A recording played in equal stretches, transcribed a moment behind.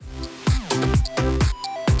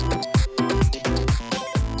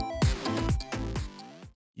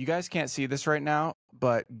You guys can't see this right now,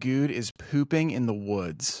 but Good is pooping in the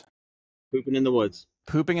woods. Pooping in the woods.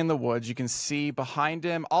 Pooping in the woods. You can see behind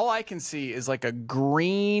him. All I can see is like a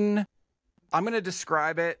green. I'm going to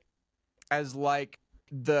describe it as like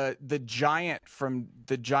the giant from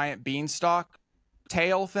the giant beanstalk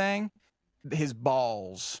tail thing. His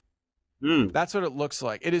balls. That's what it looks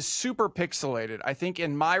like. It is super pixelated. I think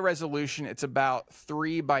in my resolution, it's about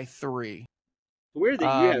 3x3. Weird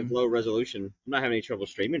that you have low resolution. I'm not having any trouble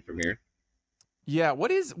streaming from here. Yeah,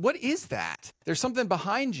 what is that? There's something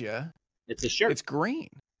behind you. It's a shirt. It's green.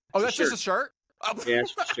 Oh, that's just a shirt? Oh. Yeah,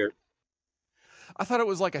 it's just a shirt. I thought it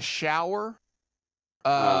was like a shower.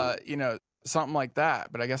 Something like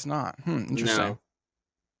that, but I guess not. Interesting.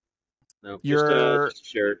 No, you're just a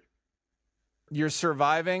shirt. You're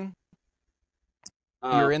surviving.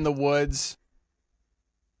 You're in the woods.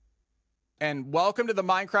 And welcome to the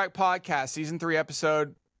Minecraft Podcast, Season 3,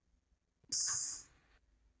 Episode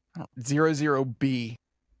 00B.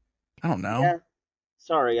 I don't know. Yeah.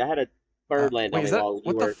 Sorry, I had a bird land on me while you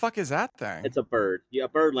were... What the fuck is that thing? It's a bird. Yeah, a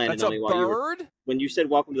bird landed on me while you were... That's a bird? When you said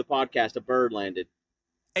welcome to the podcast, a bird landed.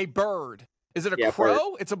 A bird? Is it a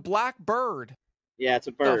crow? Bird. It's a black bird. Yeah, it's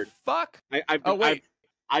a bird. The fuck?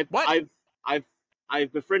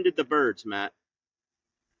 I've befriended the birds, Matt.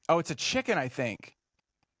 Oh, it's a chicken, I think.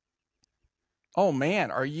 Oh,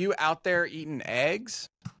 man. Are you out there eating eggs?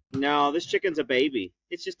 No, this chicken's a baby.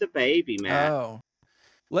 It's just a baby, Matt. Oh.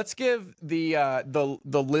 Let's give the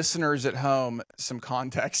listeners at home some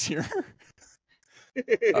context here.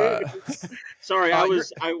 Sorry,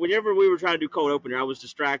 whenever we were trying to do cold opener, I was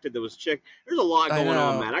distracted. There was There's a lot going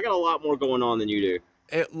on, Matt. I got a lot more going on than you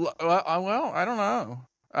do. I don't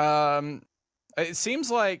know. It seems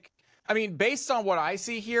like, I mean, based on what I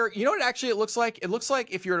see here, you know what actually it looks like? It looks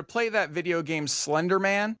like if you were to play that video game Slender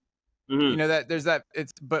Man, you know that there's that,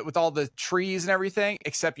 but with all the trees and everything,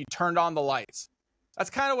 except you turned on the lights. That's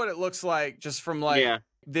kind of what it looks like, just from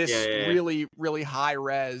this really, really high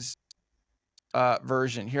res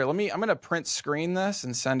version. Here, I'm gonna print screen this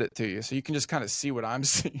and send it to you so you can just kind of see what I'm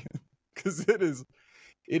seeing, because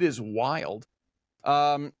it is wild.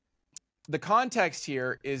 The context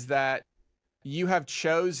here is that you have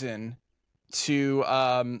chosen to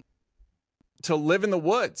live in the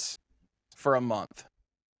woods for a month.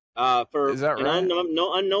 Is that right?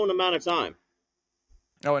 Unknown amount of time.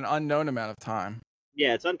 Oh, an unknown amount of time.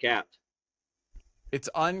 Yeah, it's uncapped. It's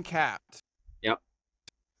uncapped. Yep.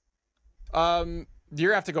 You're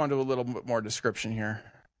gonna have to go into a little bit more description here.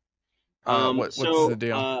 What's the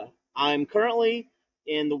deal? I'm currently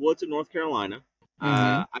in the woods of North Carolina.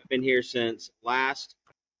 I've been here since last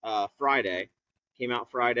Friday. Came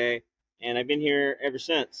out Friday, and I've been here ever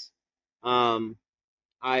since. I'm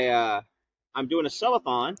doing a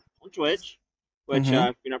subathon on Twitch, which if you're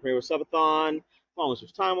not familiar with subathon, as long as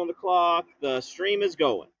there's time on the clock, the stream is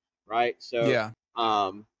going, right? So yeah.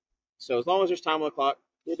 So as long as there's time on the clock,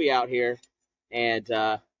 we'll be out here, and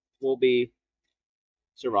we'll be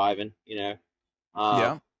surviving, you know.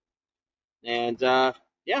 Yeah. And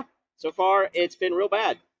so far it's been real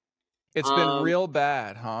bad. It's been real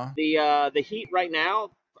bad, huh? The heat right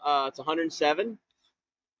now, it's 107,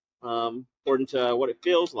 according to what it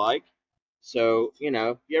feels like. So, you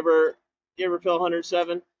know, you ever feel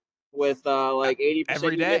 107 with like 80%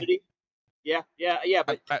 humidity? Yeah.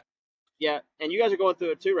 But yeah, and you guys are going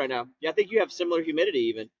through it too right now. Yeah, I think you have similar humidity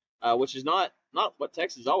even, which is not what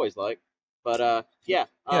Texas is always like. But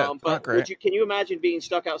but can you imagine being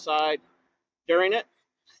stuck outside during it?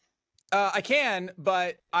 I can,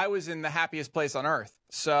 but I was in the happiest place on earth,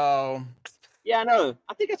 so. Yeah, I know.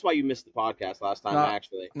 I think that's why you missed the podcast last time,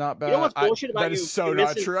 actually. Not bad. You know what's bullshit about you? That is so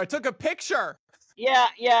not true. I took a picture. Yeah,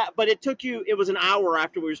 but it was an hour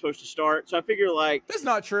after we were supposed to start, so I figure like. That's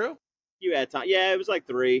not true. You had time. Yeah, it was like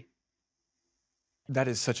 3. That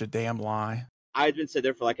is such a damn lie. I had been sitting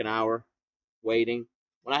there for like an hour, waiting.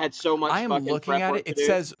 When I had so much I am fucking looking at it. It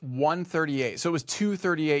says 1:38, so it was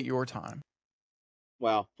 2:38 your time.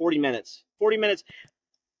 Well, 40 minutes. 40 minutes.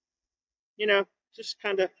 You know, just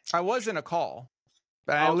kind of. I was in a call,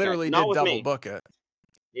 but I literally did double book it.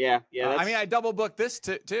 Yeah. I mean, I double booked this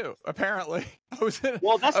too. Apparently, that's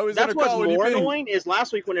what's more annoying is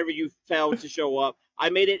last week whenever you failed to show up, I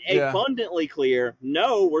made it abundantly clear.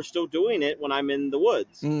 No, we're still doing it when I'm in the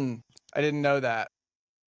woods. I didn't know that.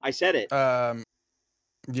 I said it.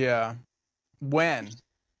 Yeah. When?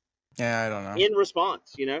 Yeah, I don't know. In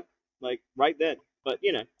response, you know, like right then. But,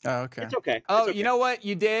 you know, okay. It's okay. Oh, you know what?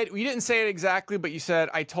 You did. You didn't say it exactly, but you said,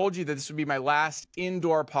 I told you that this would be my last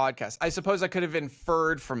indoor podcast. I suppose I could have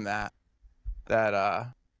inferred from that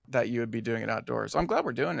you would be doing it outdoors. So I'm glad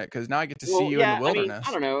we're doing it because now I get to see you in the wilderness.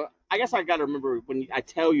 I don't know. I guess I got to remember when I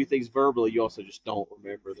tell you things verbally, you also just don't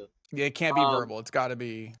remember them. Yeah, it can't be verbal. It's got to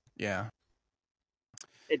be, yeah.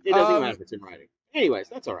 It doesn't even matter if it's in writing. Anyways,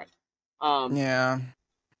 that's all right. Yeah.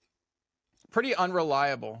 Pretty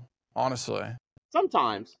unreliable, honestly.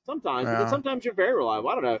 Sometimes, but then sometimes you're very reliable.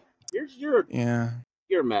 I don't know. You're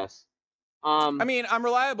a mess. I mean, I'm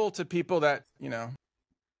reliable to people that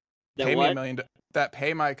pay me that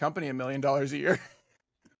pay my company $1 million a year.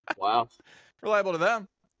 Wow. Reliable to them.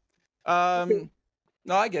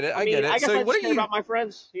 No, I get it. I get it. I guess so I what just are care you? about my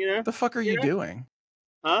friends. The fuck are you doing?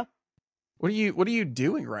 Huh? What are you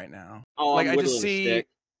doing right now? Oh, like I'm I just whittling a see stick.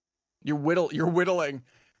 you're whittling.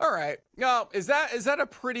 All right. No, is that a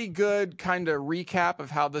pretty good kind of recap of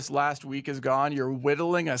how this last week has gone? You're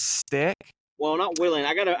whittling a stick? Well, not whittling.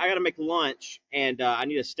 I gotta make lunch, and I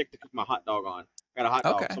need a stick to cook my hot dog on. I got a hot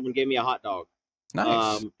dog. Okay. Someone gave me a hot dog.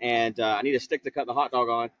 Nice. And I need a stick to cut the hot dog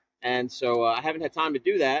on, and so I haven't had time to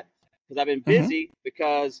do that because I've been busy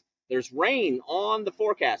because there's rain on the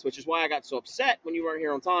forecast, which is why I got so upset when you weren't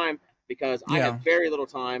here on time because I have very little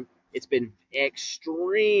time. It's been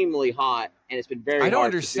extremely hot, and it's been very hard. I don't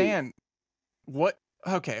understand what.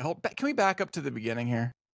 Okay, can we back up to the beginning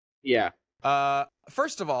here? Yeah.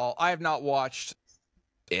 First of all, I have not watched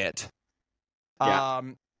it. Yeah.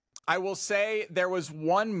 I will say there was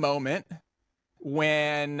one moment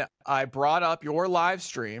when I brought up your live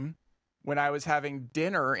stream when I was having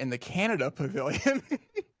dinner in the Canada Pavilion.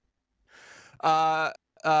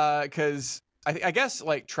 Because I guess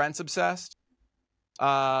like Trent's obsessed.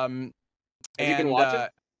 Have you been watching?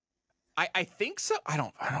 I think so. I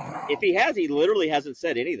don't know. If he has, he literally hasn't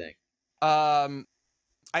said anything.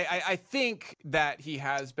 I think that he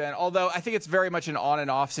has been, although I think it's very much an on and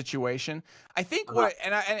off situation. I think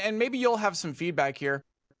and maybe you'll have some feedback here.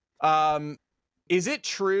 Is it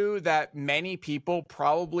true that many people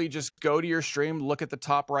probably just go to your stream, look at the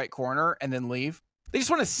top right corner, and then leave? They just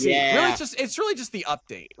want to see. Yeah. Really, it's really just the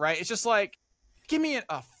update, right? It's just like, give me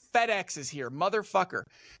a FedEx is here, motherfucker.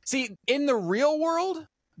 See, in the real world,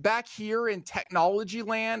 back here in technology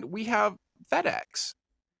land, we have FedEx.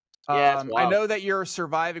 Yeah, I know that you're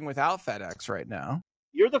surviving without FedEx right now.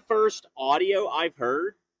 You're the first audio I've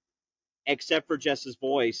heard, except for Jess's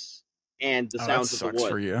voice and the sounds of the wood. Sucks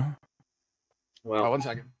for you. Well, 1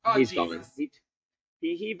 second. He's gone.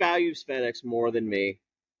 He values FedEx more than me.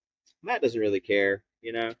 Matt doesn't really care,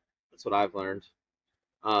 That's what I've learned.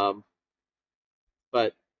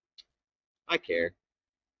 But I care.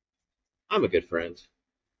 I'm a good friend.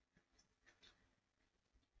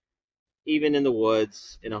 Even in the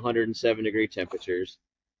woods in 107-degree temperatures,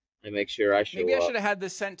 I make sure I show up. Maybe I should have had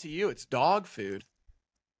this sent to you. It's dog food.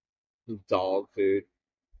 Dog food.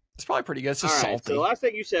 It's probably pretty good. It's just salty. So the last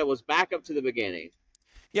thing you said was back up to the beginning.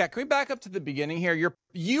 Yeah, can we back up to the beginning here?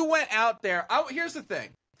 You went out there. Here's the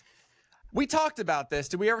thing. We talked about this.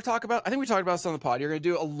 Did we ever talk about? I think we talked about this on the pod. You're going to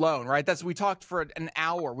do Alone, right? We talked for an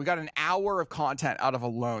hour. We got an hour of content out of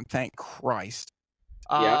Alone. Thank Christ.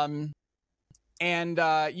 Yeah. And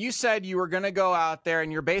you said you were going to go out there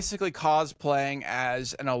and you're basically cosplaying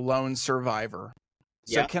as an Alone survivor.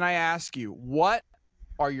 So can I ask you, what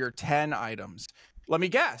are your 10 items? Let me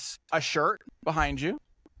guess. A shirt behind you.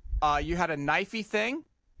 You had a knifey thing.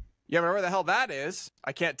 Yeah, whatever the hell that is.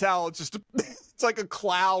 I can't tell. It's just it's like a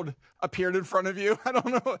cloud appeared in front of you. I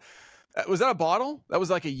don't know. Was that a bottle? That was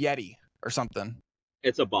like a Yeti or something.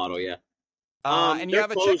 It's a bottle, yeah. And you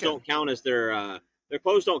have a chicken. Their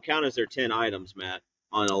clothes don't count as their 10 items, Matt,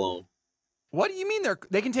 on Alone. What do you mean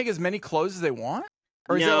they can take as many clothes as they want?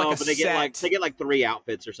 Or is no, like but they get like 3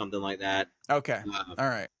 outfits or something like that. Okay. All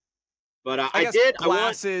right. But I guess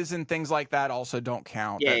glasses and things like that also don't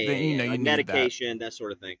count. Yeah, you like medication, that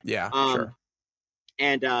sort of thing. Yeah, sure.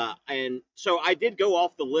 And so I did go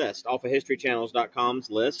off the list, off of historychannels.com's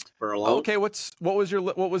list for Alone. Okay, what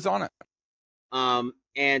was on it?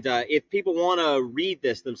 And if people want to read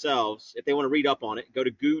this themselves, if they want to read up on it, go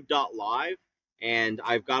to goo.live, and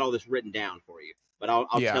I've got all this written down for you. But I'll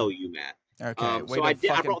tell you, Matt. Okay. So I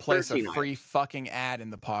brought place 13 a free items. fucking ad in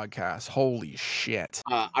the podcast. Holy shit.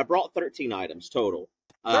 I brought 13 items total.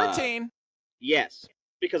 13? Yes,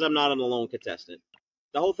 because I'm not an Alone contestant.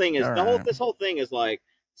 The whole thing is this whole thing is like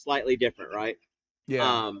slightly different, right?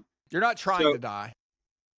 Yeah. You're not trying to die.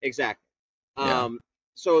 Exactly. Yeah.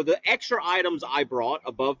 So the extra items I brought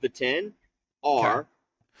above the 10 are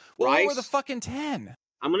Well, rice. what were the fucking 10?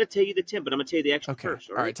 I'm going to tell you the 10, but I'm going to tell you the extra first.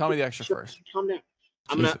 All right, tell me the extra first. Calm down.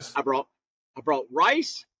 I brought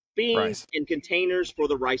rice, beans, and containers for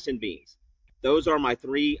the rice and beans. Those are my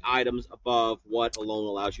 3 items above what Alone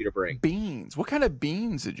allows you to bring. Beans? What kind of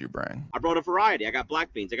beans did you bring? I brought a variety. I got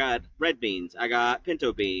black beans. I got red beans. I got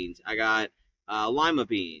pinto beans. I got lima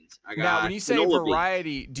beans. I got Now, when you say canola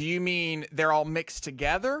variety, do you mean they're all mixed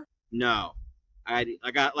together? No, I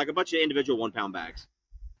got like a bunch of individual 1 pound bags,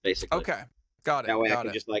 basically. Okay, got it, That way I got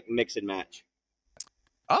can it. just like mix and match.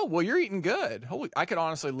 Oh, well, you're eating good. Holy, I could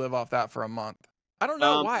honestly live off that for a month. I don't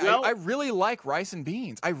know why. I Well, really like rice and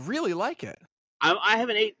beans. I really like it. I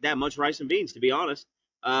haven't ate that much rice and beans, to be honest,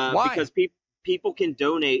 Why? because people can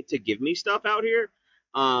donate to give me stuff out here.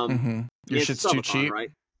 Um, Mm-hmm. Your it's a shit's too subathon, cheap.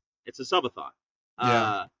 right? It's a subathon. Yeah.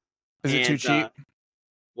 Uh, Is it too and cheap?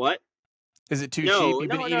 what? Is it too cheap? No, You've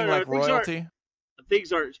been no, no, eating no. like royalty?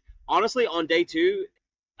 Things aren't. Honestly, on day 2,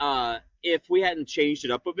 if we hadn't changed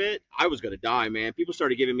it up a bit, I was gonna die, man. People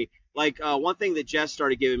started giving me like one thing that Jess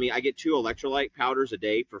started giving me. I get 2 electrolyte powders a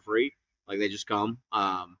day for free. Like they just come.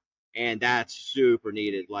 And that's super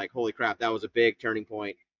needed. Like holy crap, that was a big turning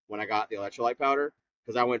point when I got the electrolyte powder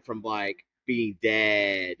because I went from like being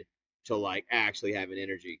dead to like actually having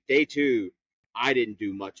energy. Day 2, I didn't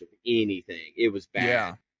do much of anything. It was bad.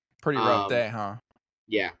 Yeah. Pretty rough day, huh?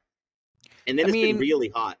 Yeah. And then I it's been mean, really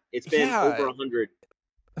hot. It's been over yeah, 100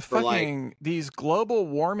 for like. fucking these global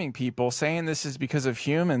warming people saying this is because of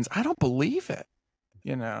humans. I don't believe it.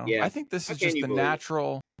 Yeah. I think this How is can just you the believe it?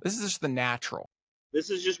 natural. This is just the natural. This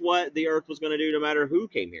is just what the Earth was going to do no matter who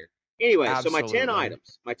came here. Anyway, so my 10 Absolutely.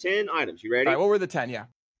 items. My 10 items. You All right, ready? what were the 10? Yeah.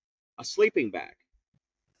 A sleeping bag.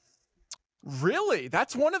 Really?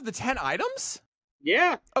 That's one of the 10 items?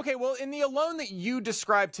 Yeah. Okay, well, in the alone that you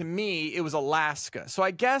described to me, it was Alaska. So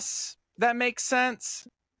I guess that makes sense.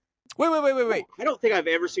 Wait. I don't think I've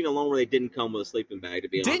ever seen a loan where they didn't come with a sleeping bag, to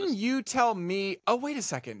be Didn't honest. you tell me? Oh, wait a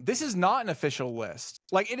second. This is not an official list.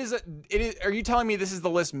 Like it is. Are you telling me this is the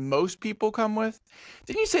list most people come with?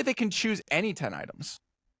 Didn't you say they can choose any 10 items?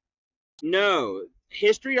 No.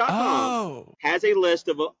 History.com Oh. has a list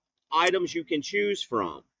of items you can choose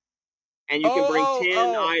from. And you can bring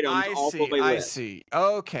 10 items off of a list. I see.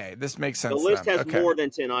 Okay, this makes sense. The list then. has Okay. more than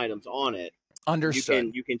 10 items on it.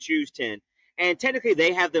 Understood. You can choose 10. And technically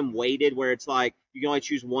they have them weighted where it's like you can only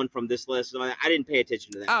choose one from this list. I didn't pay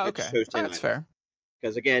attention to that. Oh, I okay. just chose 10 That's items. fair.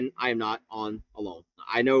 Because again, I am not on alone.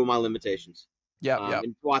 I know my limitations. Yep.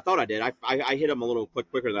 Well, I thought I did. I hit them a little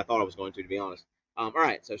quicker than I thought I was going to be honest. All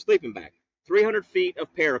right, so sleeping bag. 300 feet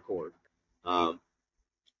of paracord.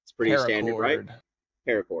 It's pretty standard, right?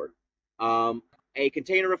 Paracord. A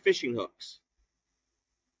container of fishing hooks.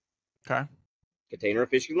 Okay. Container of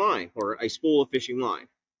fishing line, or a spool of fishing line.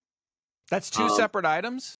 That's 2 separate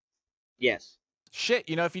items? Yes. Shit,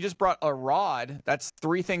 if you just brought a rod, that's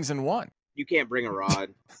 3 things in one. You can't bring a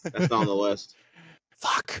rod. That's not on the list.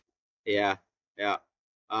 Fuck. Yeah.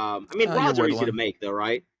 I mean, rods are easy to make, though,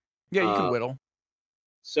 right? Yeah, you can whittle.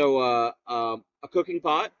 So, a cooking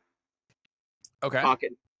pot. Okay.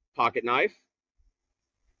 Pocket knife.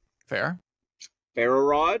 Fair. Ferro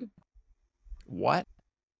rod. What?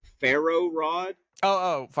 Ferro rod.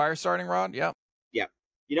 Oh, fire starting rod. Yep.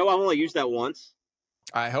 You know, I've only used that once.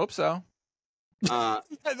 I hope so. I've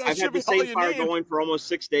had the same fire going for almost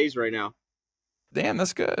 6 days right now. Damn,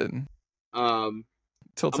 that's good. Till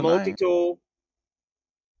a tonight. multi-tool,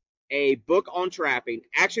 a book on trapping.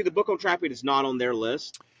 Actually, the book on trapping is not on their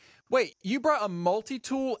list. Wait, you brought a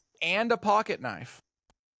multi-tool and a pocket knife?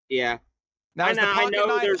 Yeah. Now, is the pocket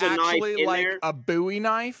knife there's a actually knife in like there. a Bowie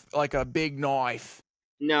knife? Like a big knife?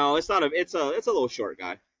 No, it's not. It's a little short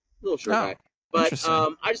guy. Guy. But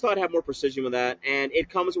I just thought I'd have more precision with that. And it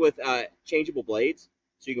comes with changeable blades.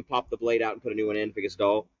 So you can pop the blade out and put a new one in if it gets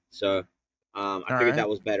dull. So I figured that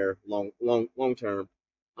was better long term.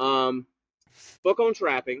 Book on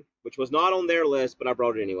trapping, which was not on their list, but I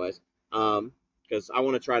brought it anyways. Because I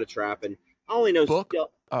want to try to trap, and I only know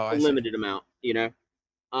a limited amount,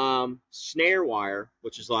 Snare wire,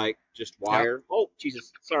 which is like just wire. Yep. Oh,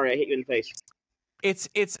 Jesus. Sorry, I hit you in the face. It's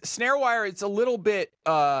snare wire. It's a little bit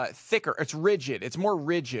thicker. It's rigid. It's more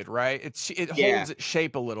rigid, right? It holds its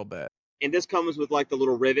shape a little bit. And this comes with like the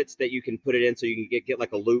little rivets that you can put it in, so you can get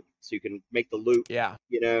like a loop, so you can make the loop. Yeah.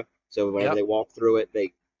 So whenever they walk through it,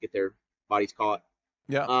 they get their bodies caught.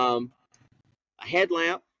 Yeah. A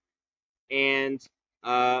headlamp and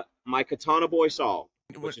my Katana Boy saw,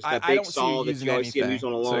 which is that big saw that you always see them use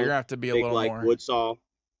on a long, so you're gonna have to be a little more wood saw.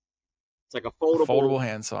 It's like a foldable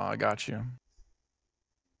hand saw. I got you.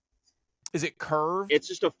 Is it curved? It's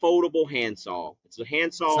just a foldable hand saw. It's a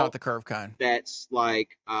hand saw. It's not the curved kind. That's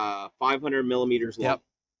like 500 millimeters long. Yep.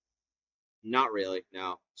 Not really.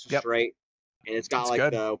 No, it's just straight, and it's got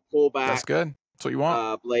the pullback. That's good. That's what you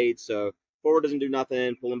want. Blade. So forward doesn't do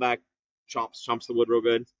nothing. Pulling back chomps the wood real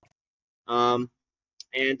good. That's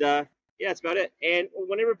about it. And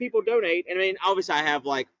whenever people donate, and I mean, obviously I have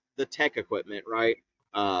like the tech equipment, right?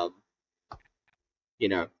 The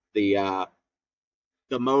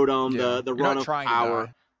the modem, Yeah. the You're not run of trying to power.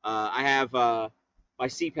 die. I have my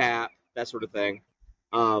CPAP, that sort of thing.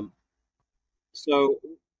 Um, so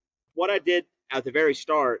what I did at the very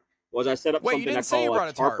start was I set up Wait, you something I didn't say you call a brought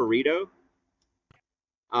a tarp. tarp-burrito.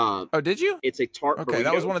 Oh, did you? It's a tarp Okay,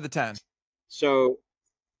 that was burrito. one of the 10. So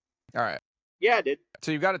All right. yeah, I did.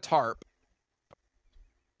 So you've got a tarp.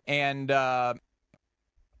 And oh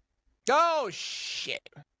shit.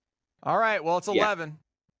 All right, well it's Yeah. 11.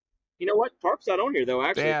 You know what? Tarp's not on here though.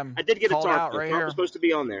 Actually, Damn. I did get a Called tarp out though. right Tarp was here. supposed to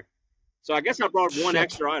be on there. So I guess I brought one Shit.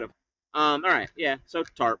 extra item. All right, yeah. So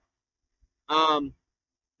tarp.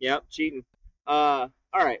 Yep, cheating. All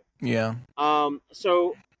right. Yeah.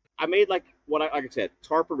 So I made like like I said,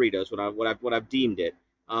 tarp burritos. What I've deemed it.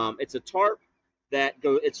 It's a tarp that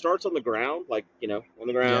it starts on the ground, like on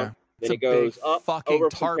the ground. Yeah. It's Then a it big goes up fucking over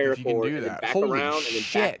some tarp if you can paracord, do and then that. back Holy around, and then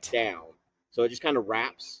back shit. down. So it just kind of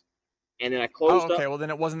wraps. And then I Oh, closed up. okay. Well, then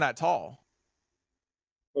it wasn't that tall.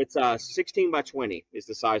 It's 16 by 20 is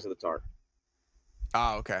the size of the tarp.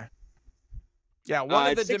 Oh, okay. Yeah, one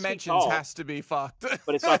of the It's 6 feet dimensions tall, has to be fucked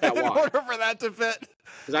but it's not that in wide order for that to fit.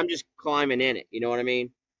 because I'm just climbing in it. You know what I mean?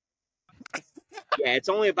 Yeah, it's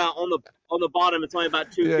only about on the bottom. It's only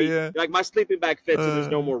about 2 feet. Yeah. Like my sleeping bag fits, and there's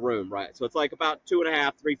no more room, right? So it's like about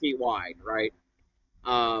 2.5, 3 feet wide, right?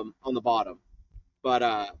 On the bottom, but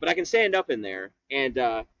I can stand up in there, and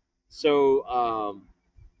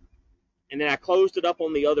and then I closed it up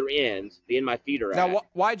on the other end, the end my feet are at. Now,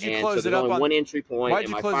 why'd you And so close it there's up only on? one entry point, Why'd and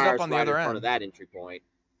you my close it up fire's on the right other in front of end? that entry point.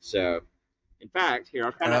 So, in fact, here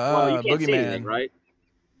I'll kind of well, you can't see anything, Boogeyman. right?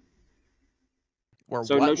 Where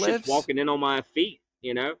So no what shit's lives? walking in on my feet,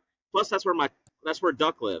 Plus that's where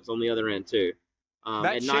Duck lives on the other end too. That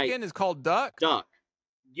At chicken night, is called Duck? Duck.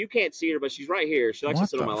 You can't see her, but she's right here. She likes to What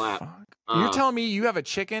sit on the my lap. fuck? You're Um, telling me you have a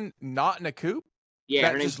chicken not in a coop yeah,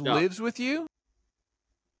 her that name's just Duck. lives with you?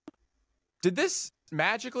 Did this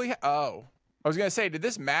magically oh. I was going to say, did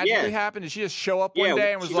this magically happen? Did she just show up one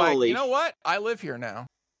day and was she's on a like, you leash. know what? I live here now.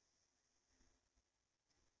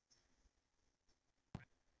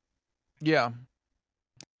 Yeah.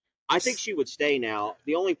 I think she would stay now.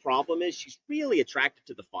 The only problem is she's really attracted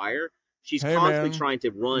to the fire. She's Hey, constantly man. trying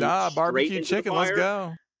to run Nah, straight barbecue into chicken, the let's fire,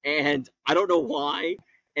 go. and I don't know why.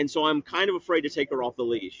 And so I'm kind of afraid to take her off the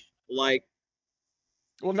leash. Like,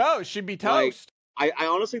 Well, no, she'd be like toast. I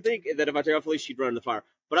honestly think that if I take her off the leash, she'd run in the fire.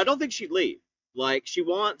 But I don't think she'd leave. Like, she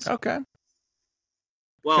wants. Okay.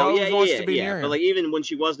 Well, She always wants to be near But you. like, even when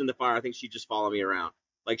she wasn't in the fire, I think she'd just follow me around.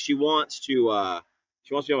 Like, she wants to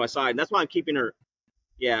be on my side, and that's why I'm keeping her.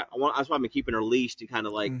 Yeah, that's why I've been keeping her leashed and kind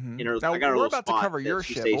of like in her. Now, I got her we're little about to spot cover that your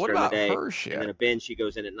she shit, stays but what during the about day, her shit? and then a bin she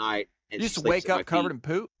goes in at night, and You she just sleeps wake at my up covered feet. in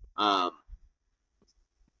poop?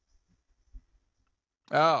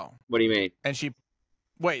 Oh, what do you mean? And she,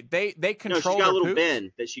 wait, they control No, she's got a little poops?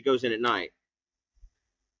 bin that she goes in at night,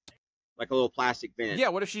 like a little plastic bin. Yeah,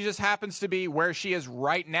 what if she just happens to be where she is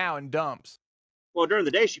right now and dumps? Well, during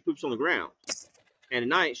the day she poops on the ground, and at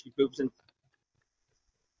night she poops in.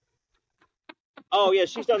 Oh yeah,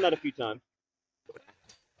 she's done that a few times.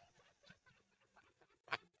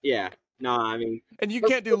 Yeah, no, I mean. And you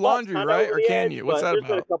can't do laundry, right? Or can you? What's that There's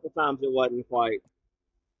been a about? couple times it wasn't quite.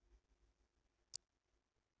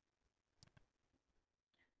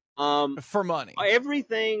 For money.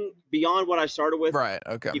 Everything beyond what I started with, Right,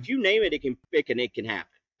 okay. if you name it, it can happen,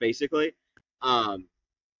 basically.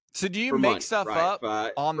 So do you for make money, stuff right? up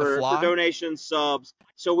on the fly? For donations, subs.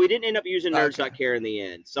 So we didn't end up using Nerds.care in the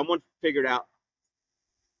end. Someone figured out.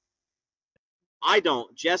 I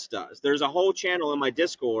don't. Jess does. There's a whole channel in my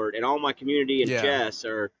Discord, and all my community and Jess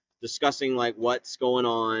are discussing like what's going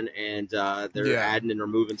on, and they're adding and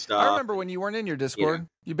removing stuff. I remember when you weren't in your Discord.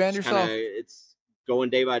 You banned yourself. It's going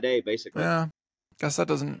day by day, basically. Yeah. Guess that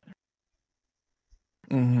doesn't.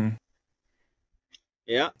 Mm-hmm.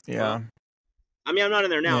 Yeah. Yeah. Well, I mean, I'm not in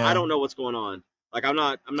there now. Yeah. I don't know what's going on. Like, I'm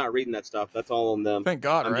not reading that stuff. That's all on them. Thank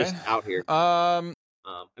God, I'm right? just out here. I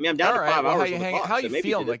mean, I'm down to 5 hours. How you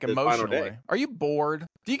feeling, like, emotionally? Are you bored?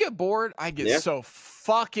 Do you get bored? I get so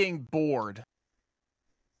fucking bored.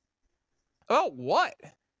 Oh, what?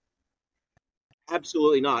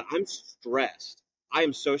 Absolutely not. I'm stressed. I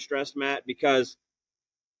am so stressed, Matt, because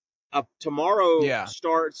tomorrow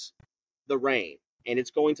starts the rain, and it's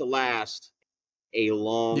going to last a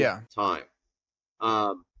long time.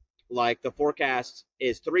 Like, the forecast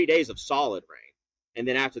is 3 days of solid rain. And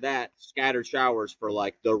then after that, scattered showers for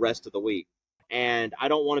like the rest of the week. And I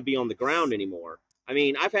don't want to be on the ground anymore. I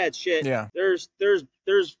mean, I've had shit. Yeah. There's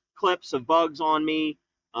clips of bugs on me.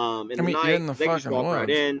 In the night, they just walk right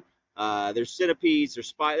in. There's centipedes,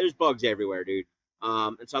 there's bugs everywhere, dude.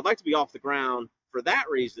 And so I'd like to be off the ground for that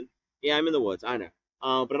reason. Yeah, I'm in the woods. I know.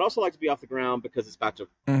 But I'd also like to be off the ground because it's about to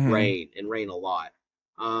rain and rain a lot.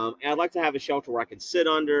 And I'd like to have a shelter where I can sit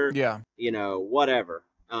under, Yeah. whatever.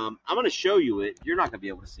 I'm going to show you it. You're not going to be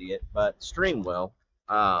able to see it, but stream will.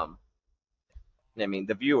 I mean,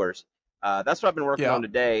 the viewers. That's what I've been working on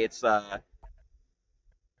today. It's a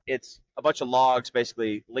bunch of logs,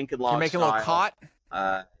 basically Lincoln log You're making style. a little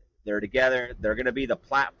cot. They're together. They're going to be the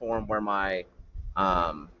platform where my,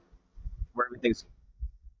 where everything's.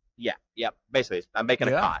 Yeah, yep. Basically, I'm making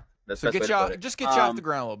a cot. That's so get you out, just get you off the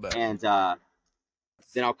ground a little bit, and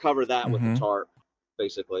then I'll cover that with the tarp,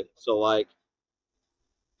 basically. So like,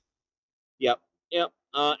 yep.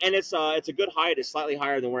 And it's a good height. It's slightly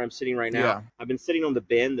higher than where I'm sitting right now. Yeah. I've been sitting on the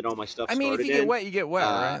bin that all my stuff started in. If you get wet, you get wet,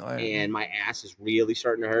 right? Like, and my ass is really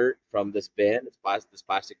starting to hurt from this bin. It's this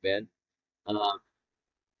plastic bin.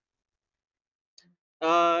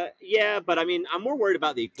 Yeah, but I mean, I'm more worried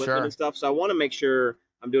about the equipment and stuff, so I want to make sure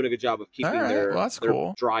I'm doing a good job of keeping their dry,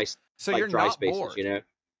 so like, you're dry not spaces, bored.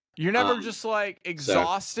 You're never just like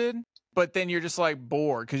exhausted, but then you're just like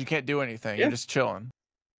bored because you can't do anything. Yeah. You're just chilling.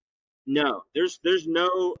 No, there's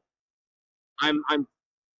no. I'm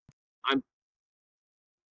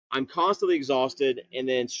constantly exhausted and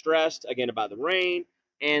then stressed again about the rain,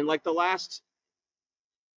 and like the last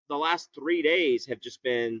 3 days have just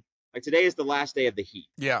been like, today is the last day of the heat.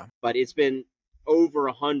 Yeah, but it's been over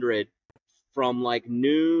 100 from like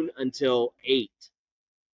noon until 8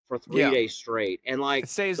 for 3 days straight, and like it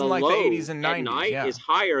stays the in like low the 80s and 90s at night is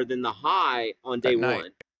higher than the high on day one.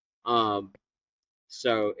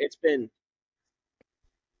 So it's been.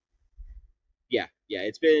 Yeah,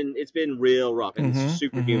 it's been real rough, and it's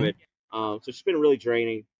super humid. So it's been really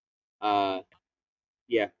draining. Yeah,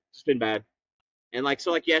 it's been bad. And like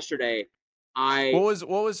yesterday, what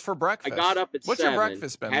was for breakfast? I got up at 7. What's your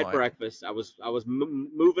breakfast been had like? breakfast. I was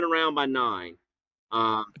moving around by 9.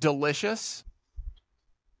 Delicious.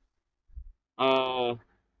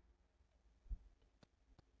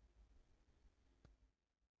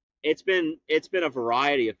 It's been a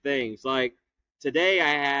variety of things. Like, today I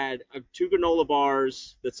had 2 granola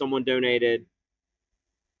bars that someone donated,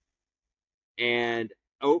 and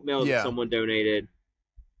oatmeal that someone donated.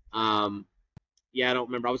 Yeah, I don't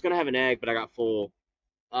remember. I was gonna have an egg, but I got full.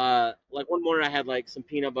 Like one morning I had like some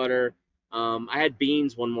peanut butter. I had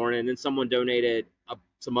beans one morning, and then someone donated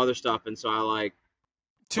some other stuff, and so I like.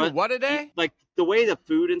 What a day? Like the way the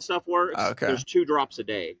food and stuff works, okay. There's 2 drops a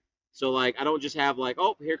day. So like I don't just have like,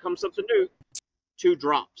 oh, here comes something new. 2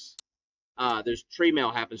 drops. There's tree mail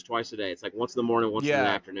happens twice a day. It's like once in the morning, once in the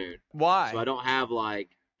afternoon. Why? So I don't have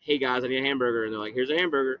like, hey guys, I need a hamburger, and they're like, here's a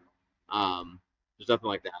hamburger. There's nothing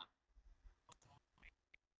like that.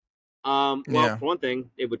 Well, for one thing,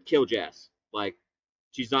 it would kill Jess. Like,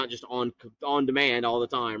 she's not just on demand all the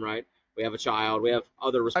time, right? We have a child. We have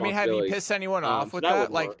other responsibilities. I mean, have you pissed anyone off with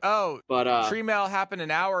that? Like, but tree mail happened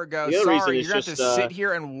an hour ago. Sorry, you're going to have to sit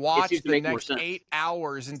here and watch the next 8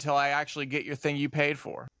 hours until I actually get your thing you paid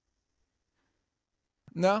for.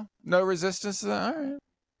 No resistance to that. All right,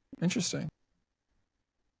 interesting.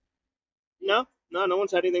 No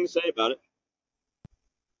one's had anything to say about it.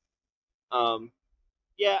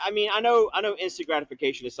 Yeah, I mean, I know instant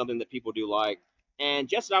gratification is something that people do like, and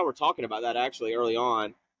Jess and I were talking about that actually early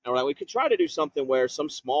on, and we're like, we could try to do something where some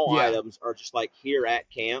small items are just like here at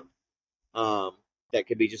camp, that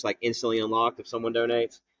could be just like instantly unlocked if someone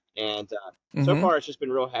donates, and so far it's just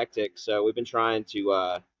been real hectic. So we've been trying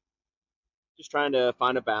to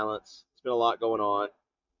find a balance. It's been a lot going on.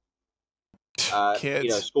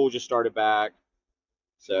 Kids, school just started back,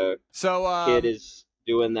 so kid is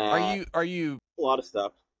doing that. Are you a lot of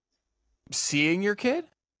stuff? Seeing your kid?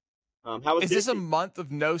 How is this a month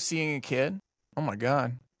of no seeing a kid? Oh my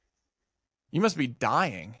god, you must be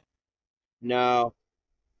dying. No.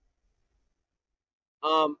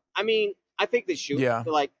 I mean, I think they should. Yeah.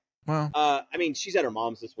 Like, well, I mean, she's at her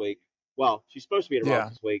mom's this week. Well, she's supposed to be at her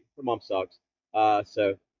mom's this week. Her mom sucks.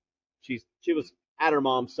 So she was at her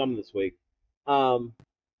mom's some this week. But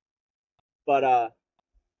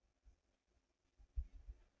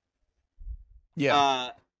yeah.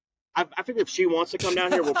 I think if she wants to come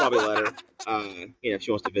down here, we'll probably let her. If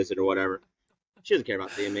she wants to visit or whatever. She doesn't care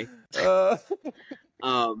about seeing me.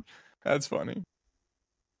 That's funny.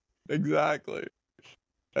 Exactly.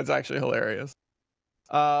 That's actually hilarious.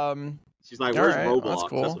 She's like, "Where's Roblox?" That's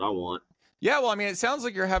cool. That's what I want. Yeah, well, I mean, it sounds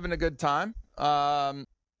like you're having a good time.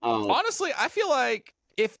 Honestly, I feel like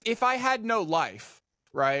if I had no life,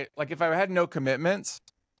 right? Like if I had no commitments,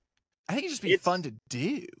 I think it'd just be fun to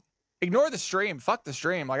do. Ignore the stream. Fuck the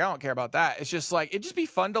stream. Like, I don't care about that. It's just like, it'd just be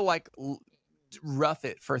fun to like rough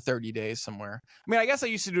it for 30 days somewhere. I mean, I guess I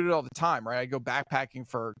used to do it all the time, right? I'd go backpacking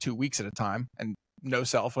for 2 weeks at a time and no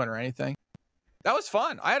cell phone or anything. That was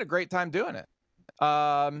fun. I had a great time doing it.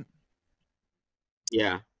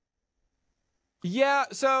 Yeah. Yeah,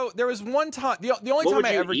 so there was one time, the only What time would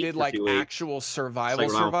I you ever eat did for like 2 weeks? actual Just survival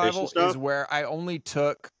like raw fish and is stuff? where I only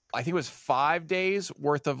took, I think it was 5 days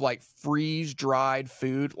worth of like freeze dried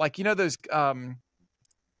food. Like, you know, those,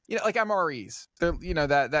 like MREs, they're,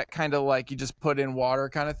 that kind of like you just put in water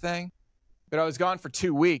kind of thing. But I was gone for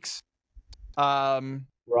 2 weeks.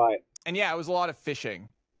 Right. And yeah, it was a lot of fishing.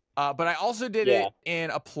 But I also did Yeah. it in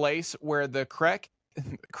a place where the creek,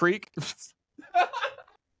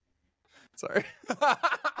 sorry.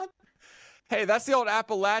 Hey, that's the old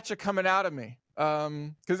Appalachia coming out of me.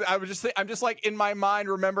 Because I'm just like in my mind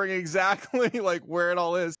remembering exactly like where it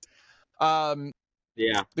all is.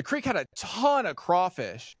 Yeah. The creek had a ton of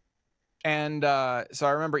crawfish, and so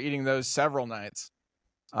I remember eating those several nights.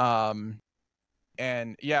 And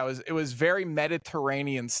yeah, it was very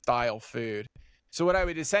Mediterranean style food. So what I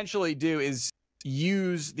would essentially do is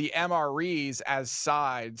use the MREs as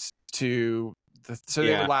sides so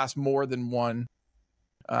they would last more than one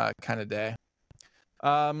kind of day.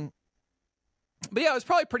 But yeah, I was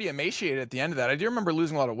probably pretty emaciated at the end of that. I do remember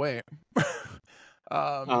losing a lot of weight.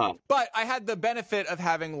 But I had the benefit of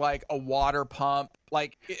having like a water pump.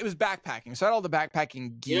 Like it was backpacking, so I had all the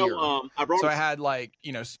backpacking gear. So I had like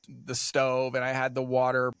the stove, and I had the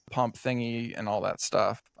water pump thingy and all that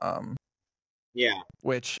stuff. Yeah.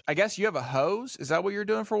 Which I guess you have a hose. Is that what you're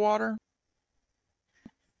doing for water?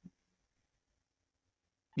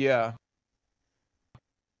 Yeah.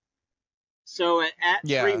 So at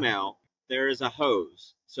Tree Mount, there is a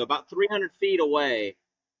hose. So about 300 feet away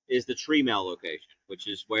is the Tree Mount location, which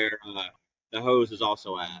is where the hose is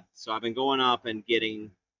also at. So I've been going up and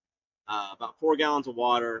getting about 4 gallons of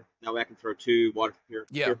water. That way I can throw 2 water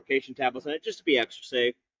purification tablets in it just to be extra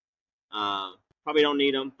safe. Probably don't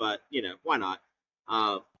need them, but why not?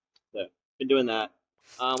 So been doing that.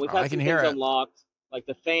 We've had some things unlocked, like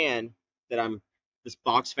the fan that this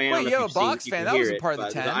box fan. Wait, you have a box fan? That wasn't part of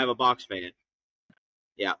the 10. I have a box fan.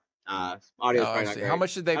 Yeah. Audio's probably not great. How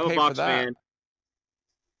much did they pay for that? Fan.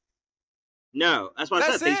 No, that's what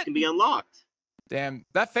I said. Things can be unlocked. Damn,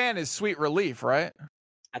 that fan is sweet relief, right?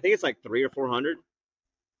 I think it's like 300 or 400.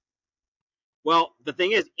 Well, the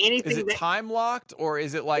thing is, anything is it time locked, or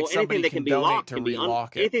is it like somebody that can be donate locked to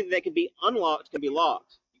relock it? Anything that can be unlocked can be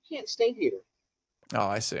locked. You can't stay here. Oh,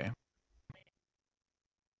 I see.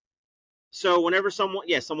 So whenever someone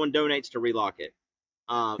donates to relock it.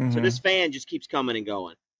 So this fan just keeps coming and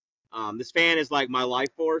going. This fan is like my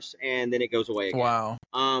life force, and then it goes away again. Wow.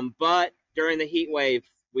 But during the heat wave,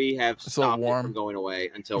 we have stopped it from going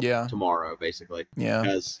away until tomorrow, basically. Yeah.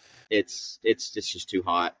 Because it's just too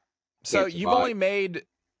hot. So you've only made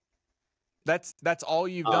that's all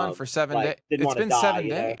you've done for 7 days. It's been 7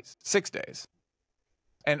 days, 6 days,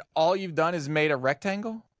 and all you've done is made a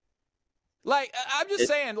rectangle. Like I'm just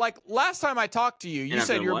saying. Like last time I talked to you, you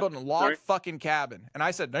said you're building a log fucking cabin, and I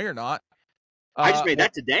said no, you're not. I just made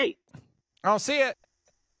that today. I don't see it.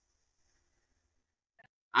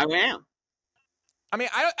 I am. I mean,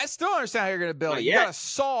 I still don't understand how you're going to build it. You got a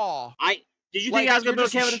saw. Did you think I was going to build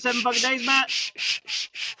a cabin in 7 fucking days, Matt?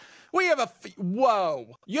 We have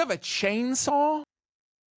you have a chainsaw?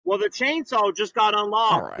 Well, the chainsaw just got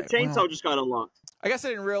unlocked. All right, the chainsaw just got unlocked. I guess I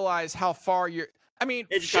didn't realize how far you're. I mean,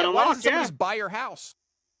 it just got unlocked. Why doesn't somebody just buy your house?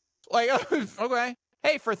 Like, okay,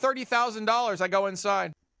 hey, for $30,000, I go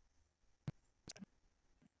inside.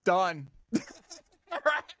 Done.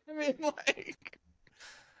 I mean, like,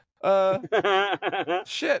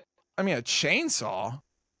 shit. I mean, a chainsaw.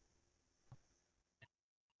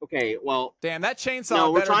 Okay, well, damn, that chainsaw.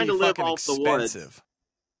 No, we're trying to live off expensive. The woods.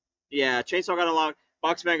 Yeah, chainsaw got unlocked.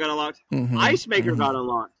 Box fan got unlocked. Ice maker got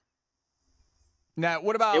unlocked. Now,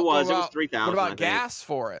 what about? It was 3,000. What about gas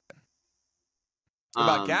for it? What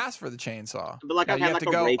about gas for the chainsaw? But like, now, I had like to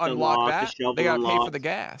a go rake unlock unlocked, that. They got to pay for the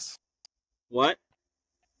gas. What?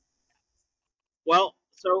 Well,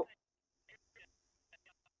 so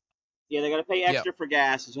yeah, they got to pay extra for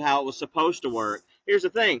gas. Is how it was supposed to work. Here's the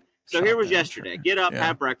thing. So here was yesterday. Get up,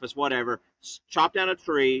 have breakfast, whatever. Chop down a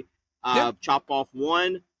tree. Chop off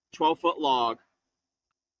one 12-foot log.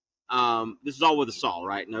 This is all with a saw,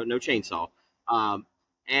 right? No chainsaw.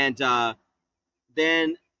 And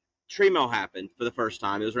then tree mill happened for the first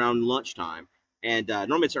time. It was around lunchtime, and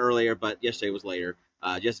normally it's earlier, but yesterday was later.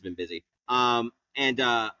 Just has been busy.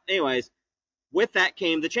 Anyways, with that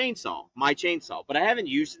came the chainsaw, my chainsaw. But I haven't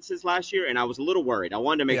used it since last year, and I was a little worried. I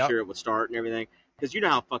wanted to make sure it would start and everything, because you know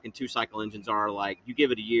how fucking 2-cycle engines are. Like, you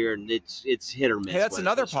give it a year, and it's hit or miss. Hey, that's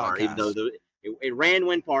another podcast. Start, even though it ran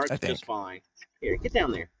when parked just fine. Here, get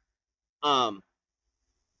down there.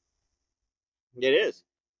 It is.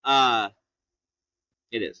 Uh,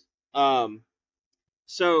 it is.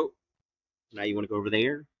 So now you want to go over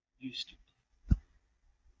there? You stupid.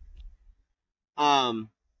 Um,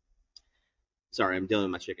 sorry, I'm dealing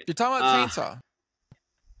with my chicken. You're talking about chainsaw.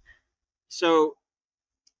 So,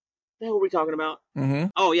 the hell were we talking about? Mm-hmm.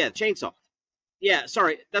 Oh yeah, chainsaw. Yeah,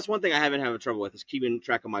 sorry. That's one thing I haven't had trouble with is keeping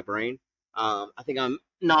track of my brain. I think I'm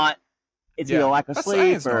not. It's either lack of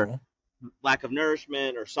sleep or normal. lack of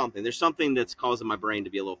nourishment or something. There's something that's causing my brain to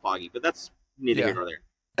be a little foggy, but that's neither here nor there.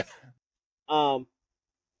 I'm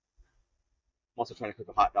also trying to cook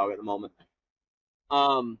a hot dog at the moment.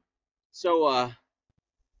 So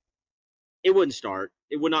it wouldn't start.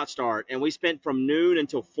 It would not start, and we spent from noon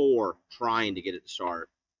until 4 trying to get it to start.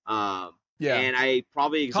 And I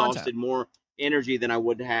probably exhausted more energy than I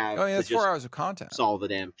would have Oh, yeah, to that's just 4 hours of content. saw the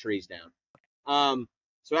damn trees down.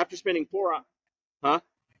 So after spending 4 hours, huh?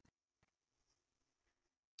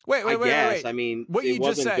 Wait. I mean, what it you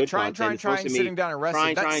wasn't just said, good trying, sitting down and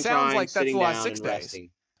resting. That sounds like that's the last 6 days. Resting.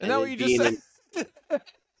 Isn't that what you just said?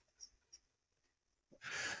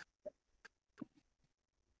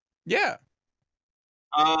 Yeah.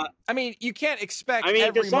 I mean, you can't expect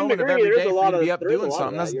every moment of every day for you to be up doing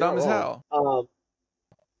something. That's dumb as hell.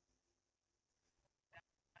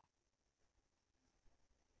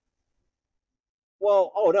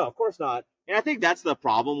 Well, oh no, of course not. And I think that's the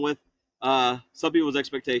problem with some people's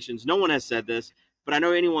expectations. No one has said this, but I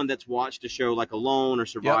know anyone that's watched a show like Alone or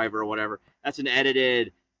Survivor or whatever, that's an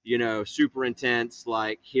edited, super intense,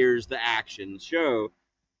 like here's the action show.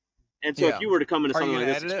 And so if you were to come into something like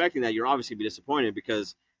this expecting that, you're obviously be disappointed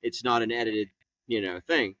because it's not an edited,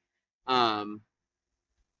 thing.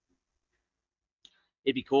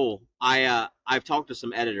 It'd be cool. I've talked to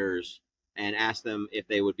some editors and asked them if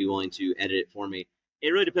they would be willing to edit it for me. It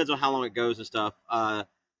really depends on how long it goes and stuff.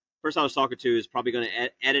 Person I was talking to is probably going to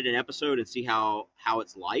edit an episode and see how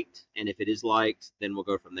it's liked, and if it is liked, then we'll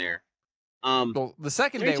go from there. Well, the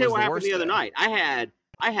second day was the worst. The other night, I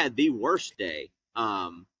had the worst day.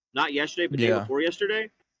 Not yesterday, but day before yesterday.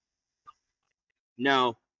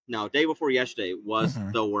 No, day before yesterday was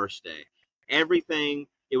the worst day. Everything.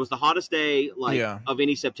 It was the hottest day of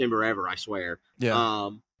any September ever. I swear. Yeah.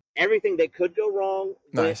 Everything that could go wrong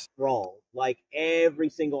went wrong. Like every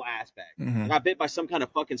single aspect. I got bit by some kind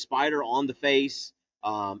of fucking spider on the face.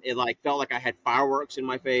 It felt like I had fireworks in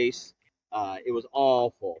my face. It was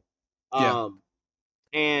awful.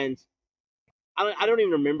 And I don't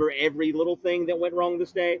even remember every little thing that went wrong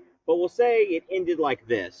this day, but we'll say it ended like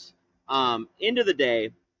this. End of the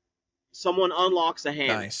day, someone unlocks a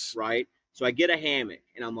hammock, right? So I get a hammock,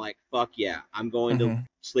 and I'm like, fuck yeah, I'm going to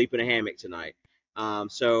sleep in a hammock tonight.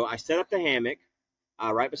 So I set up the hammock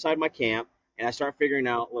right beside my camp, and I start figuring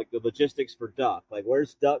out the logistics for Duck.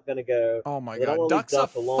 Where's Duck gonna go? Oh my god, Duck's a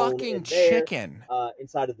fucking chicken.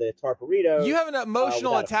 Inside of the tarparito. You have an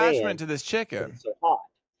emotional attachment to this chicken. It's so hot.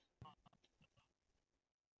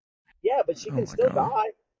 Yeah, but she can still die.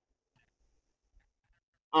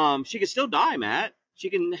 She can still die, Matt. She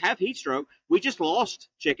can have heat stroke. We just lost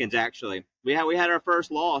chickens. Actually, we had our first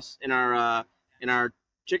loss in our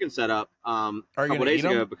chicken setup a couple days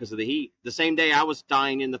ago because of the heat. The same day I was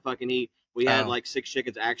dying in the fucking heat, we had 6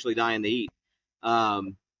 chickens actually die in the heat. No,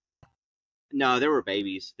 they were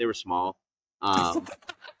babies. They were small.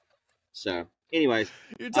 So, anyways,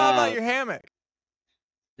 you're talking about your hammock.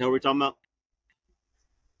 What are we talking about?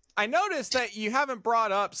 I noticed that you haven't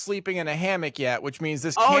brought up sleeping in a hammock yet, which means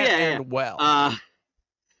this can't end well.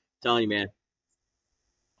 Telling you, man.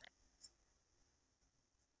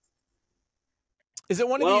 Is it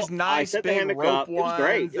one of these nice big rope ones? It was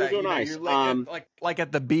great. It was real nice. Like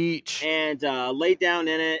at the beach. And laid down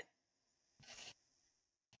in it.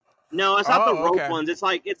 No, it's not the rope ones. It's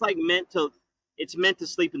meant to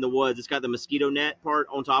sleep in the woods. It's got the mosquito net part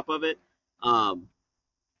on top of it.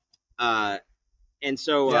 And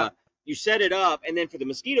so you set it up, and then for the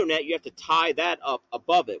mosquito net, you have to tie that up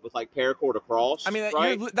above it with paracord across. I mean,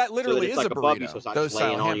 right? That literally so is a burrito. You, so it's not just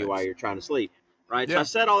laying on you while you're trying to sleep, right? Yeah. So I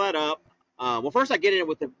set all that up. Well, first I get in it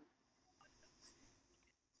with the.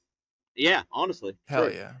 Yeah, honestly.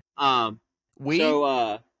 Hell yeah.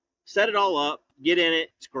 So set it all up, get in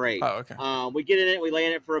it. It's great. Oh, okay. We get in it, we lay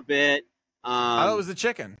in it for a bit. I thought it was the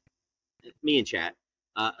chicken. Me and chat.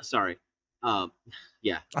 Sorry.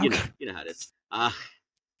 Yeah, you know how it is.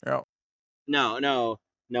 Yep. No,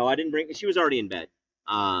 I didn't bring. She was already in bed.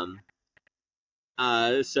 So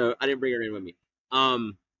I didn't bring her in with me.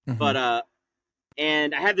 But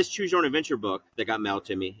and I had this Choose Your Own Adventure book that got mailed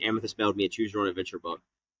to me. Amethyst mailed me a Choose Your Own Adventure book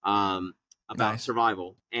about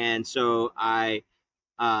survival, and so I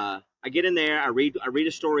get in there. I read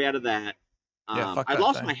a story out of that, Yeah, fuck I that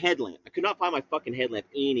lost thing. my headlamp. I could not find my fucking headlamp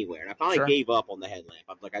anywhere, and I finally Sure. gave up on the headlamp.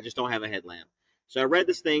 I'm like, I just don't have a headlamp. So I read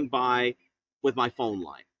this thing with my phone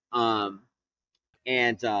light.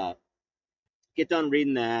 And get done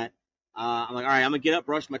reading that. I'm like, all right, I'm gonna get up,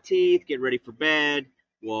 brush my teeth, get ready for bed.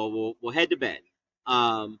 We'll head to bed.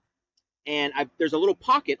 And there's a little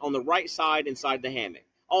pocket on the right side inside the hammock.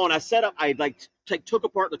 Oh, and I took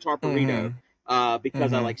apart the tarparito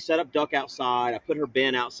because I like set up Duck outside. I put her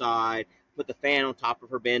bin outside, put the fan on top of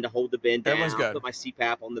her bin to hold the bin Everyone's down, good. put my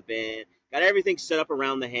CPAP on the bin, got everything set up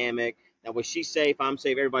around the hammock. That way she's safe, I'm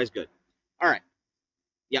safe, everybody's good. All right.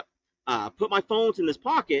 Yep. Put my phones in this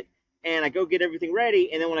pocket, and I go get everything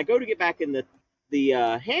ready. And then when I go to get back in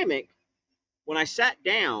the hammock, when I sat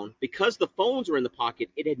down, because the phones were in the pocket,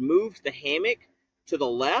 it had moved the hammock to the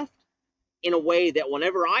left in a way that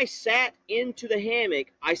whenever I sat into the hammock,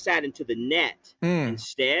 I sat into the net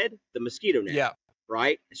instead, the mosquito net. Yeah.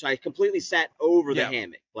 Right. So I completely sat over the Yeah.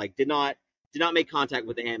 hammock, like did not make contact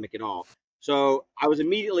with the hammock at all. So I was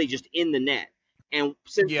immediately just in the net. And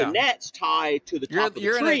since the net's tied to the top of the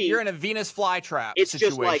tree, you're in a Venus flytrap it's situation.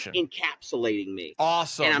 just like encapsulating me.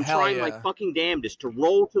 Awesome. And I'm trying my fucking damnedest to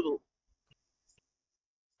roll to the.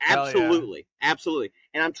 Absolutely. Absolutely.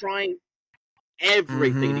 And I'm trying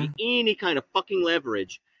everything to get any kind of fucking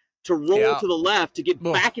leverage to roll to the left to get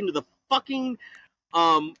back into the fucking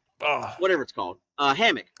whatever it's called,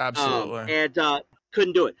 hammock. Absolutely. And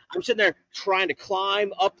couldn't do it. I'm sitting there trying to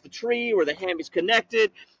climb up the tree where the hammock's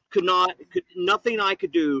connected. Nothing I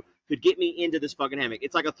could do could get me into this fucking hammock.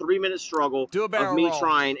 It's like a 3-minute struggle of me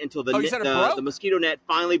trying until the mosquito net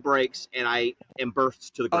finally breaks and I am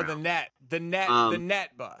birthed to the ground. Oh, the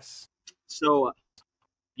net bus. So,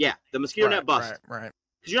 yeah, the mosquito net bust. Right.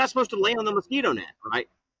 Because you're not supposed to lay on the mosquito net, right?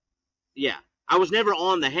 Yeah, I was never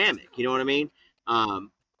on the hammock. You know what I mean?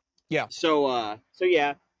 Yeah. So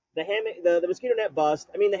yeah, the hammock, the mosquito net bust.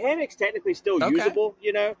 I mean, the hammock's technically still usable.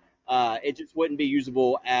 You know, it just wouldn't be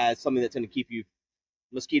usable as something that's going to keep you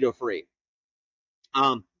mosquito free.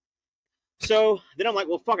 So then I'm like,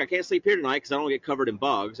 well, fuck, I can't sleep here tonight because I don't get covered in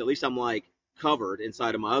bugs. At least I'm like covered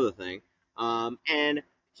inside of my other thing. And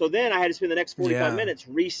so then I had to spend the next 45 minutes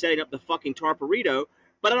resetting up the fucking tarparito,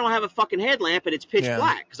 but I don't have a fucking headlamp and it's pitch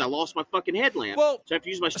black because I lost my fucking headlamp. Well, so I have to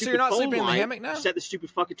use my so stupid you're not phone sleeping in the light hammock now? to set the stupid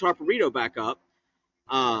fucking tarparito back up.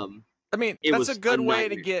 I mean, that's a good way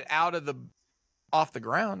to get off the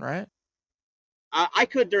ground, right? I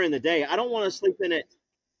could during the day. I don't want to sleep in it.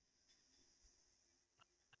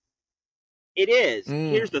 It is.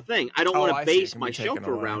 Here's the thing. I don't want to base my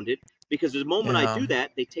shelter around it because the moment I do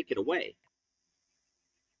that, they take it away.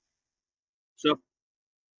 So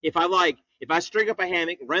if I string up a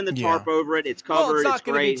hammock, run the tarp over it, it's covered, it's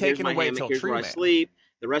great, here's my hammock, here's where I sleep,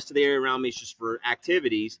 the rest of the area around me is just for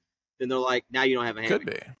activities, then they're like, now you don't have a hammock.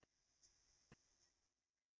 Could be.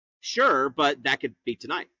 Sure, but that could be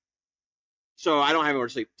tonight. So I don't have anywhere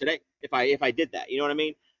to sleep today if I did that. You know what I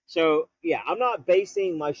mean? So yeah, I'm not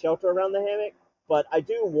basing my shelter around the hammock, but I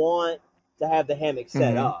do want to have the hammock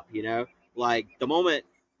set up. You know, like the moment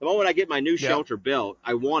I get my new shelter built,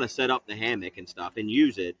 I want to set up the hammock and stuff and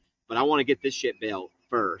use it, but I want to get this shit built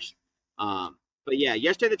first. But yeah,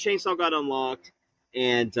 yesterday the chainsaw got unlocked,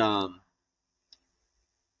 and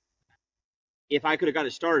if I could have got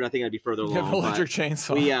it started, I think I'd be further along. An electric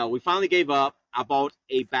chainsaw. We finally gave up. I bought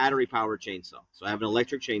a battery powered chainsaw, so I have an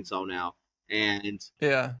electric chainsaw now, and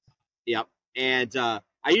and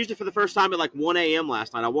I used it for the first time at like 1 a.m.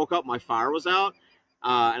 last night. I woke up, my fire was out.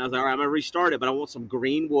 And I was like, all right, I'm going to restart it, but I want some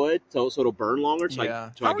green wood so it'll burn longer so I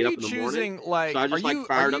get up in the morning. Like, so I just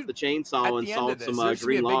fired up the chainsaw and sawed some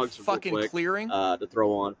green logs real quick clearing to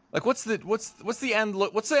throw on. Like, what's the end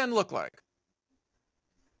look? What's the end look like?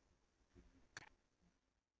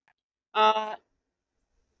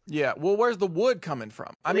 Yeah. Well, where's the wood coming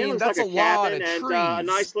from? I mean, that's like a lot of trees. And a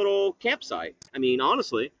nice little campsite. I mean,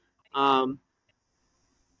 honestly.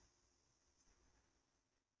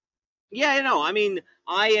 Yeah, I know. I mean,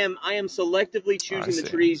 I am selectively choosing the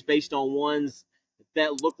trees based on ones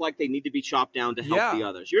that look like they need to be chopped down to help the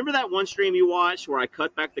others. You remember that one stream you watched where I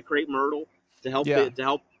cut back the crepe myrtle to help it to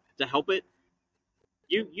help it?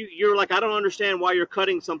 You're like, I don't understand why you're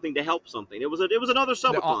cutting something to help something. It was another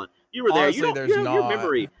subathon. You were there. Honestly, Your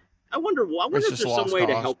memory. I wonder if there's some way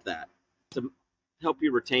to help that, to help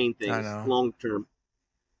you retain things long term.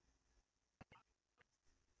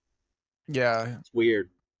 Yeah, it's weird.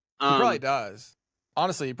 He probably does.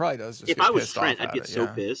 Honestly, he probably does. Just if I was Trent, I'd get so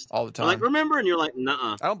pissed all the time. I'm like, remember, and you're like,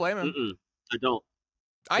 nuh-uh. I don't blame him. I don't.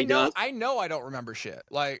 I know. I don't remember shit.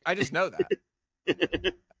 Like, I just know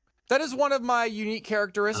that. That is one of my unique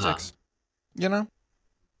characteristics. You know?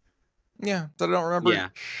 Yeah, that I don't remember.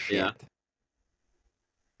 Yeah.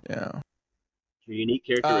 Yeah. Your unique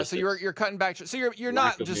So characteristics. you're cutting back. So you're Lack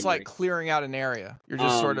not of just memory. like clearing out an area. You're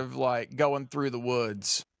just sort of like going through the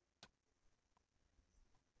woods.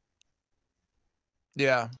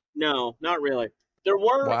 Yeah. No, not really. There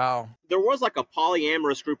Wow. was like a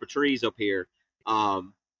polyamorous group of trees up here, that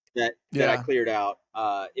I Yeah. cleared out.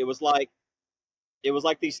 It was like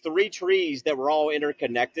these 3 trees that were all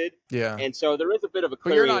interconnected, Yeah. and so there is a bit of a But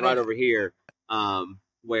you're clearing not right in it. over here,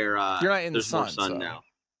 where You're not in the there's more sun, sun so now.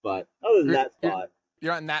 But other than that spot,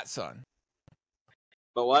 you're not in that sun.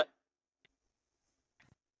 but what?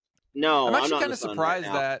 No, I'm I'm actually not in kind the of sun right surprised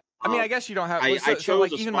now. that. I mean, I guess you don't have. I So chose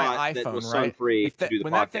like a even my spot that iPhone, was right? sun-free to do the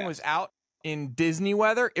When podcast. that thing was out in Disney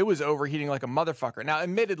weather, it was overheating like a motherfucker. Now,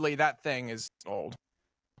 admittedly, that thing is old.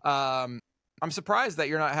 I'm surprised that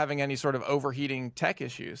you're not having any sort of overheating tech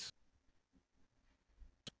issues.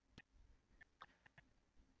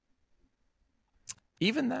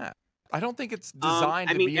 Even that, I don't think it's designed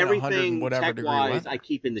to be in 100 and whatever degree tech-wise, weather. I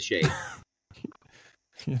keep in the shade.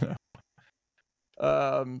 You know.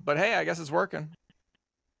 But hey, I guess it's working.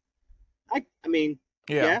 I mean,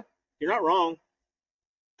 Yeah. you're not wrong.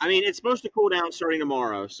 I mean, it's supposed to cool down starting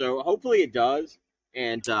tomorrow, so hopefully it does,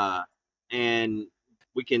 and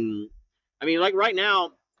we can. I mean, like right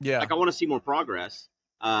now, Yeah. like I want to see more progress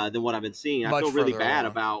than what I've been seeing. I Much feel really further bad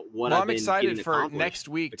along. about what Well, I've I'm been excited getting for accomplished next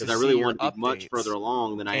week because to I really see your want to be much updates. further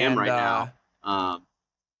along than I am right now.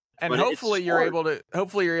 And but hopefully you're able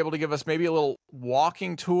to give us maybe a little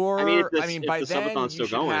walking tour. I mean, if by the then subathon's you still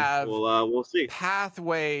should going, have we'll see.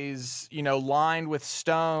 pathways, lined with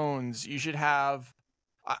stones. You should have,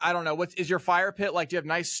 I don't know, what is your fire pit like? Do you have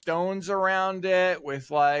nice stones around it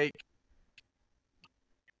with like?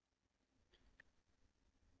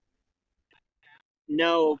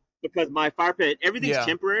 No, because my fire pit, everything's Yeah.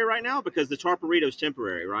 temporary right now because the tarparito's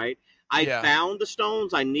temporary, right? I Yeah. found the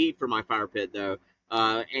stones I need for my fire pit though,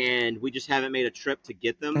 and we just haven't made a trip to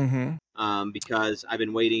get them, because I've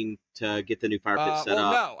been waiting to get the new fire pit set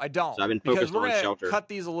up. No, I don't. So I've been Because focused we're on gonna shelter. cut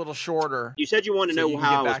these a little shorter. You said you wanted to so know you can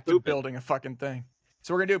how get I was back to pooping. building a fucking thing.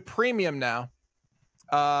 So we're gonna do premium now.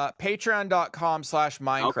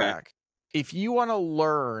 Patreon.com/Minecraft. Okay. If you want to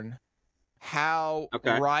learn how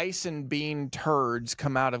rice and bean turds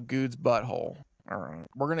come out of Good's butthole, we're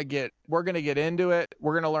gonna get into it.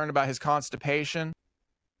 We're gonna learn about his constipation.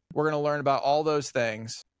 We're gonna learn about all those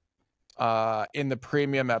things in the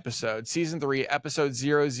premium episode, season 3, episode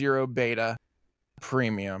 00 beta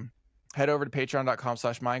premium. Head over to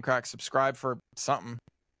patreon.com/Minecraft, subscribe for something,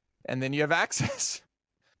 and then you have access.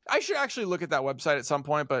 I should actually look at that website at some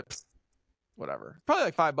point, but whatever. Probably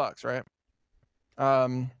like $5, right?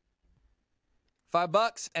 $5,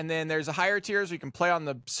 and then there's a higher tiers where you can play on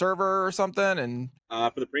the server or something. And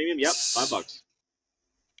for the premium, yep, $5.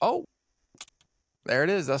 Oh, there it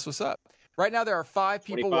is. That's what's up. Right now there are 5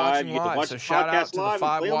 people 25, watching you get to live, watch so the shout out podcast to the live and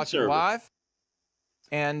 5 play on the watching server. live.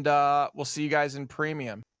 And we'll see you guys in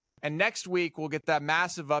premium. And next week we'll get that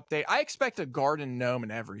massive update. I expect a garden gnome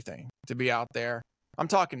and everything to be out there. I'm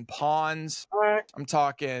talking ponds. All right. I'm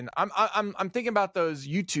talking. I'm thinking about those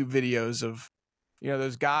YouTube videos of,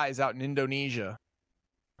 those guys out in Indonesia.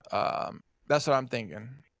 That's what I'm thinking.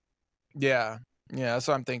 Yeah, that's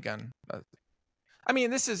what I'm thinking. I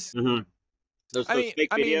mean, this is. Those fake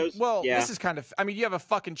videos. This is kind of. I mean, you have a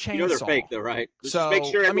fucking chainsaw. You know they're fake, though, right? So just make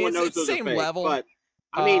sure everyone knows it's those the same are fake. level. But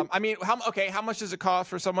how much does it cost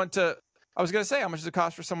for someone to? I was gonna say, how much does it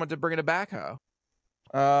cost for someone to bring a backhoe?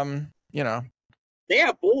 They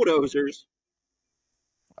have bulldozers.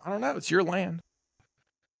 I don't know. It's your land.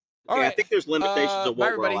 All right. I think there's limitations of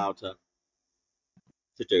what we're allowed to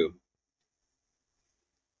do.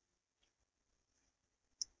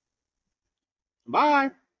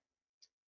 Bye.